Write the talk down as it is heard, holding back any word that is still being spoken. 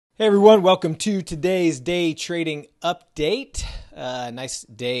Hey everyone, welcome to today's day trading update. Nice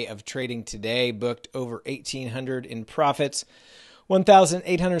day of trading today. Booked over $1,800 in profits,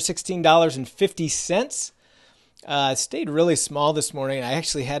 $1,816.50. Stayed really small this morning. I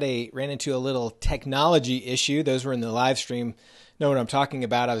actually ran into a little technology issue. Those were in the live stream know what I'm talking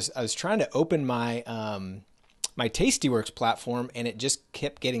about. I was trying to open my my Tastyworks platform, and it just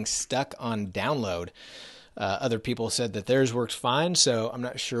kept getting stuck on download. Other people said that theirs works fine, so I'm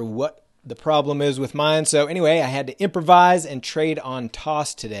not sure what the problem is with mine. So anyway, I had to improvise and trade on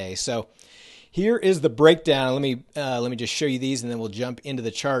toss today. So here is the breakdown. Let me just show you these, and then we'll jump into the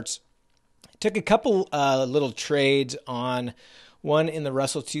charts. Took a couple little trades on one in the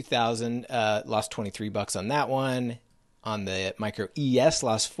Russell 2000. Lost 23 bucks on that one. On the micro ES,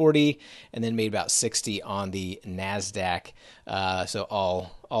 lost 40, and then made about 60 on the NASDAQ. So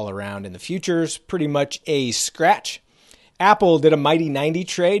all around in the futures, pretty much a scratch. Apple did a mighty 90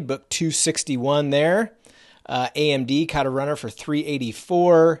 trade, booked 261 there. AMD caught a runner for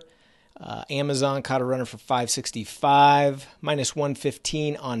 384. Amazon caught a runner for 565. Minus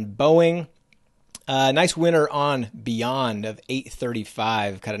 115 on Boeing. Nice winner on Beyond of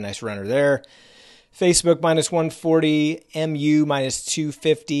 835. Caught a nice runner there. Facebook minus 140, MU minus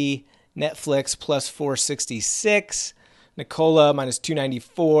 250, Netflix plus 466, Nikola minus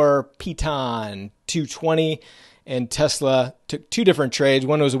 294, Piton 220, and Tesla took two different trades.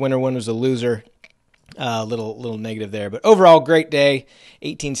 One was a winner, one was a loser. Little negative there, but overall great day.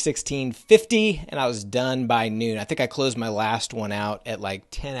 1816.50, and I was done by noon. I think I closed my last one out at like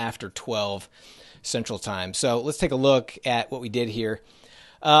 10 after 12 Central Time. So let's take a look at what we did here.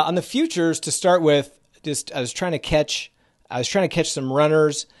 On the futures, to start with, I was trying to catch some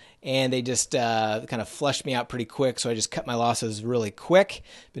runners, and they just kind of flushed me out pretty quick. So I just cut my losses really quick.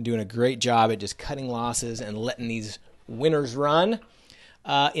 Been doing a great job at just cutting losses and letting these winners run.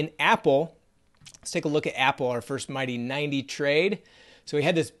 In Apple, let's take a look at Apple, our first mighty 90 trade. So we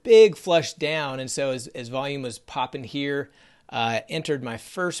had this big flush down, and so as volume was popping here, entered my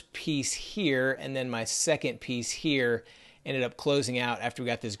first piece here, and then my second piece here. Ended up closing out after we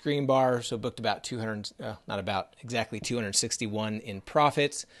got this green bar, so booked about 261 in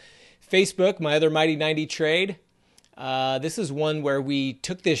profits. Facebook, my other mighty 90 trade. This is one where we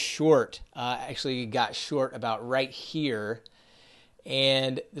took this short. Actually got short about right here,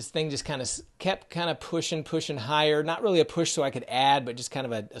 and this thing just kept pushing higher. Not really a push so I could add, but just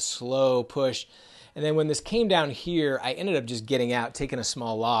kind of a slow push. And then when this came down here, I ended up just getting out, taking a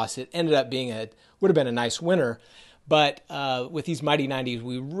small loss. It ended up would have been a nice winner. But with these mighty 90s,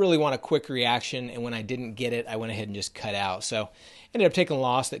 we really want a quick reaction, and when I didn't get it, I went ahead and just cut out. So ended up taking a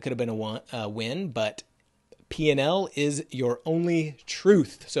loss that could have been a win, but P&L is your only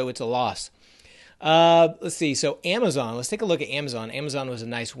truth, so it's a loss. Let's see. So Amazon, let's take a look at Amazon. Amazon was a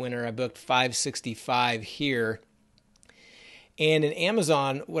nice winner. I booked 565 here. And in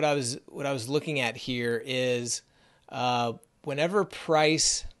Amazon, what I was looking at here is whenever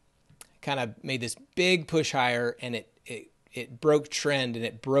price kind of made this big push higher, and it broke trend, and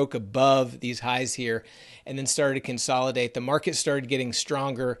it broke above these highs here, and then started to consolidate. The market started getting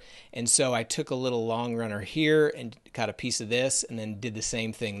stronger, and so I took a little long runner here and caught a piece of this, and then did the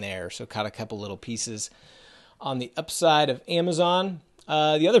same thing there. So caught a couple little pieces on the upside of Amazon.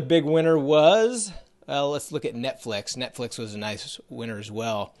 The other big winner was, let's look at Netflix. Netflix was a nice winner as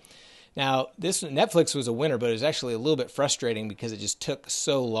well. Now, this Netflix was a winner, but it was actually a little bit frustrating because it just took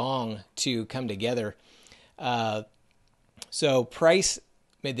so long to come together. So price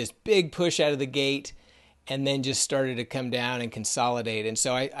made this big push out of the gate, and then just started to come down and consolidate. And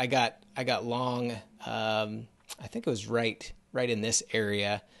so I got long. I think it was right in this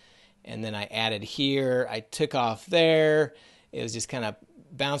area, and then I added here. I took off there. It was just kind of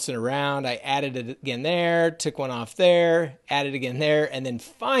bouncing around. I added it again there, took one off there, added again there, and then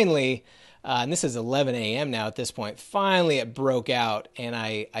finally, and this is 11 a.m. now at this point, finally it broke out, and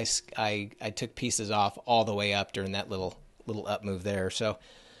I took pieces off all the way up during that little up move there. So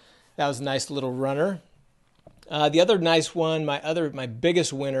that was a nice little runner. The other nice one, my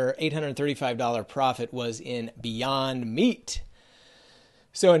biggest winner, $835 profit, was in Beyond Meat.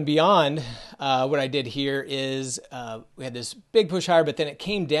 So in Beyond, what I did here is we had this big push higher, but then it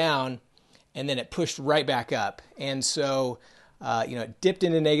came down, and then it pushed right back up. And so, it dipped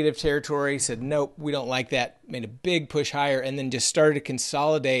into negative territory, said, nope, we don't like that, made a big push higher, and then just started to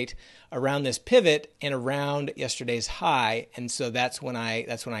consolidate around this pivot and around yesterday's high. And so that's when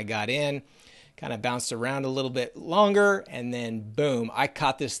I got in, kind of bounced around a little bit longer, and then boom, I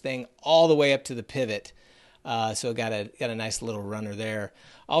caught this thing all the way up to the pivot. So got a nice little runner there.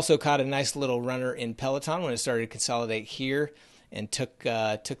 Also caught a nice little runner in Peloton when it started to consolidate here, and took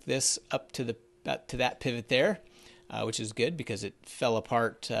this up to that pivot there, which is good because it fell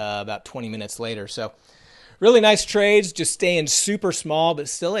apart about 20 minutes later. So really nice trades, just staying super small, but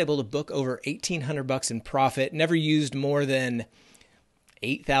still able to book over $1,800 in profit. Never used more than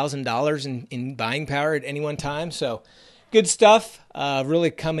 $8,000 in buying power at any one time. So good stuff.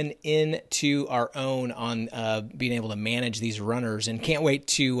 Really coming into our own on being able to manage these runners, and can't wait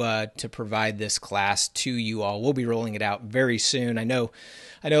to provide this class to you all. We'll be rolling it out very soon. I know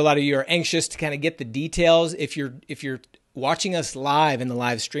a lot of you are anxious to kind of get the details. If you're watching us live in the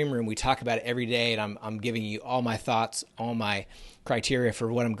live stream room, we talk about it every day, and I'm giving you all my thoughts, all my criteria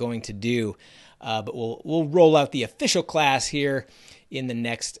for what I'm going to do. But we'll roll out the official class here in the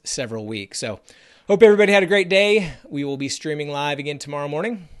next several weeks. So hope everybody had a great day. We will be streaming live again tomorrow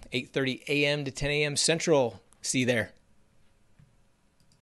morning, 8:30 a.m. to 10 a.m. Central. See you there.